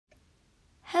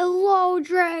Hello,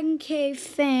 Dragon Cave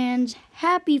fans.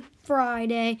 Happy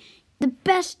Friday. The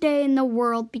best day in the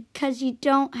world because you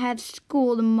don't have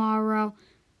school tomorrow.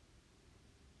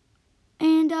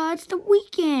 And it's the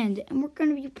weekend, and we're going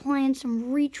to be playing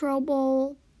some Retro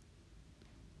Bowl.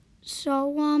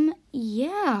 So,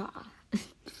 yeah.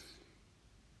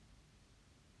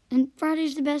 And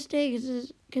Friday's the best day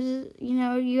because you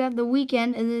know, you have the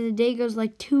weekend, and then the day goes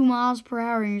like 2 miles per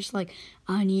hour, and you're just like,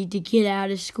 I need to get out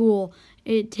of school.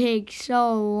 It takes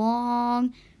so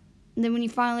long. And then when you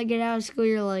finally get out of school,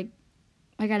 you're like,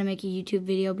 I gotta make a YouTube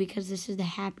video because this is the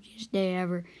happiest day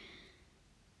ever.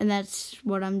 And that's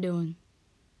what I'm doing.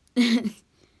 Anyway,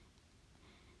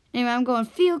 I'm going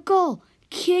field goal.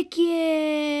 Kick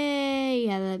it.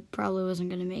 Yeah, that probably wasn't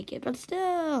gonna make it, but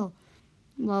still.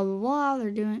 Blah, blah, blah.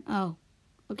 They're doing, oh,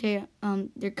 okay.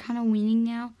 They're kind of weaning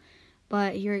now,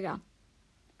 but here we go.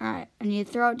 All right, I need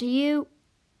to throw it to you.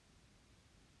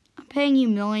 I'm paying you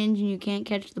millions and you can't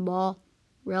catch the ball.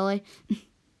 Really?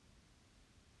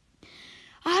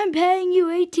 I'm paying you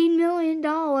 $18 million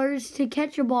to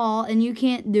catch a ball and you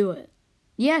can't do it.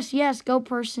 Yes, yes, go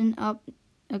person up.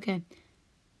 Okay.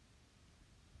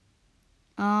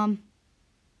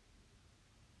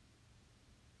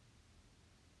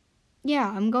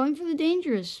 Yeah, I'm going for the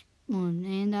dangerous one,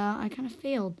 and I kind of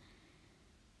failed.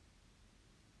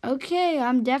 Okay,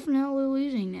 I'm definitely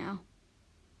losing now.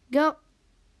 Go.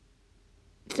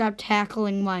 Stop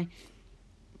tackling my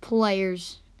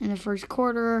players in the first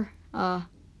quarter.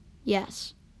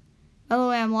 Yes. By the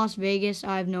way, I'm Las Vegas.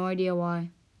 I have no idea why.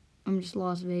 I'm just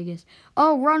Las Vegas.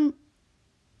 Oh, run.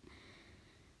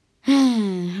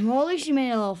 Well, at least you made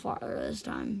it a little farther this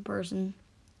time, person.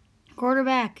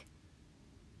 Quarterback.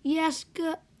 Yes,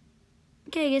 good.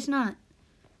 Okay, I guess not.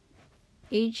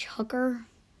 H. Hooker?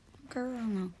 Hooker? I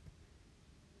don't know.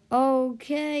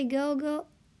 Okay, go, go.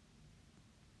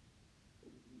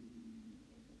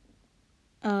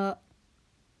 Oh,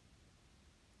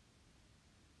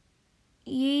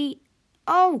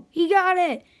 he got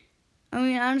it. I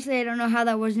mean, honestly, I don't know how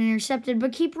that wasn't intercepted,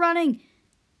 but keep running.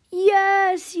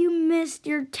 Yes, you missed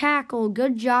your tackle.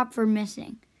 Good job for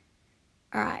missing.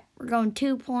 All right, we're going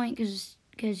 2-point because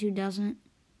who doesn't?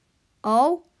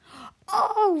 Oh,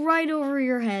 right over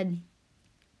your head.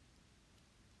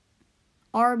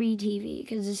 RBTV,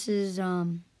 because this is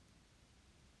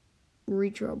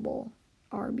Retro Bowl.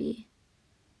 RB.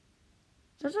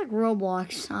 Sounds like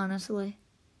Roblox, honestly.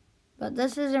 But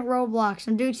this isn't Roblox.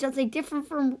 I'm doing something different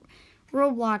from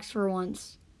Roblox for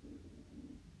once.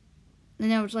 I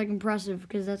know it's like impressive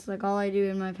because that's like all I do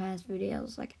in my past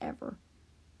videos, like ever.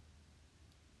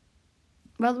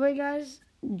 By the way, guys,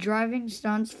 driving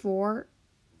stunts 4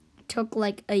 took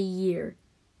like a year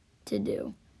to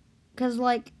do. Because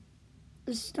like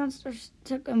the stunts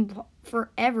took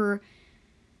forever.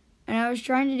 And I was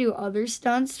trying to do other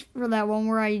stunts for that one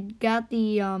where I got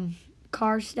the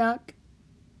car stuck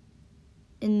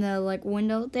in the like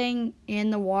window thing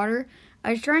in the water.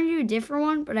 I was trying to do a different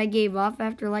one, but I gave up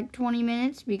after like 20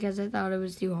 minutes because I thought it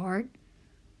was too hard.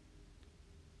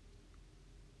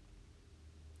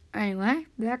 Anyway,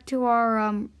 back to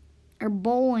our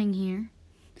bowling here.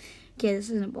 Okay,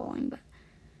 this isn't bowling, but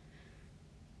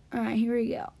alright, here we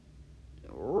go.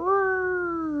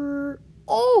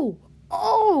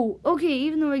 Oh, okay,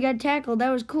 even though we got tackled, that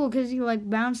was cool because he like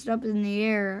bounced up in the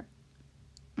air.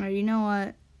 Alright, you know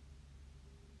what?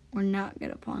 We're not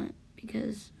gonna punt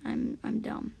because I'm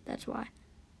dumb. That's why.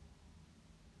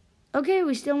 Okay,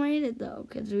 we still made it though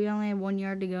because we only have 1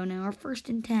 yard to go now. Our 1st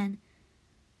and 10.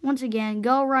 Once again,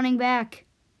 go running back.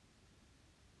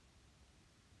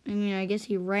 I mean, I guess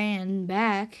he ran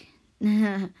back.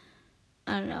 I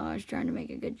don't know. I was trying to make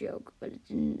a good joke, but it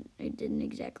didn't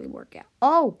exactly work out.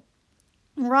 Oh,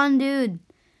 run, dude,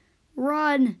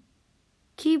 run,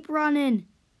 keep running.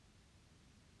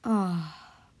 Oh,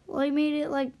 well, he made it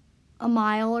like a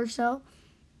mile or so.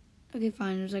 Okay,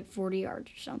 fine. It was like 40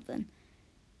 yards or something.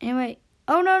 Anyway,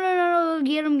 oh no!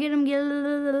 Get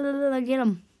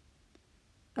him.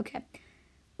 Okay.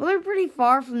 Well, they're pretty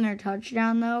far from their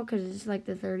touchdown, though, because it's like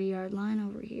the 30-yard line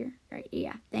over here. Right,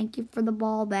 yeah. Thank you for the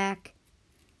ball back.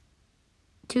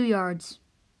 2 yards.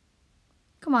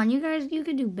 Come on, you guys, you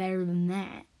could do better than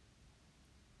that.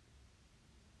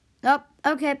 Oh,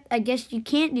 okay. I guess you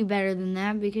can't do better than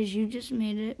that because you just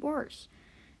made it worse.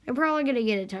 They're probably going to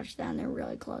get a touchdown. They're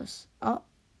really close. Oh.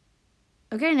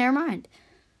 Okay, never mind.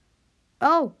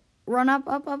 Oh, run up.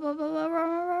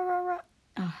 Run.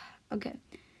 Oh, okay.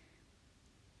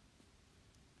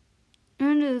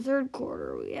 Into the 3rd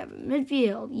quarter, we have a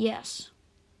midfield. Yes.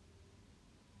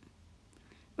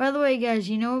 By the way, guys,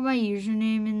 you know what my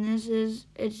username in this is?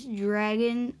 It's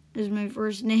Dragon is my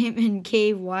first name and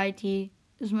Cave YT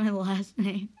is my last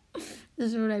name.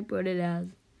 This is what I put it as.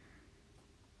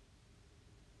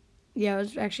 Yeah, it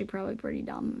was actually probably pretty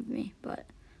dumb of me, but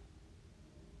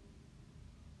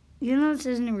you know this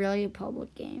isn't really a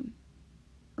public game.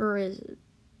 Or is it?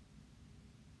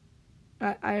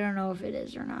 I don't know if it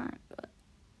is or not, but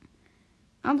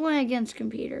I'm playing against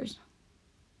computers.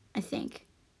 I think.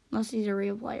 Unless these are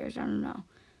real players, I don't know.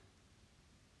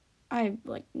 I have,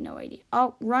 like, no idea.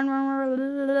 Oh, run.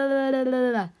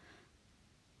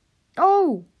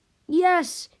 Oh,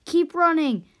 yes. Keep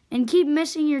running. And keep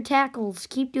missing your tackles.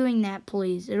 Keep doing that,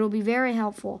 please. It'll be very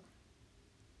helpful.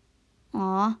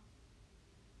 Aw.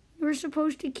 You were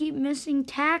supposed to keep missing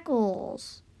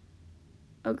tackles.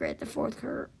 Oh, great. The fourth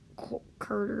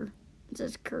quarter. It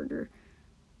says quarter.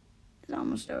 It's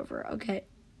almost over. Okay.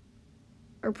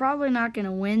 We're probably not going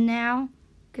to win now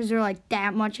because they're like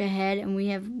that much ahead and we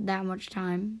have that much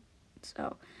time.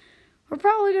 So we're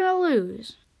probably going to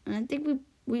lose. And I think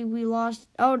we lost.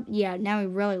 Oh, yeah, now we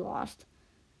really lost.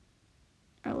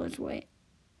 All right, let's wait.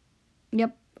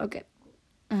 Yep, okay.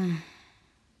 Well,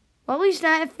 at least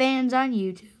I have fans on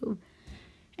YouTube.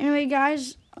 Anyway,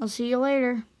 guys, I'll see you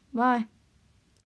later. Bye.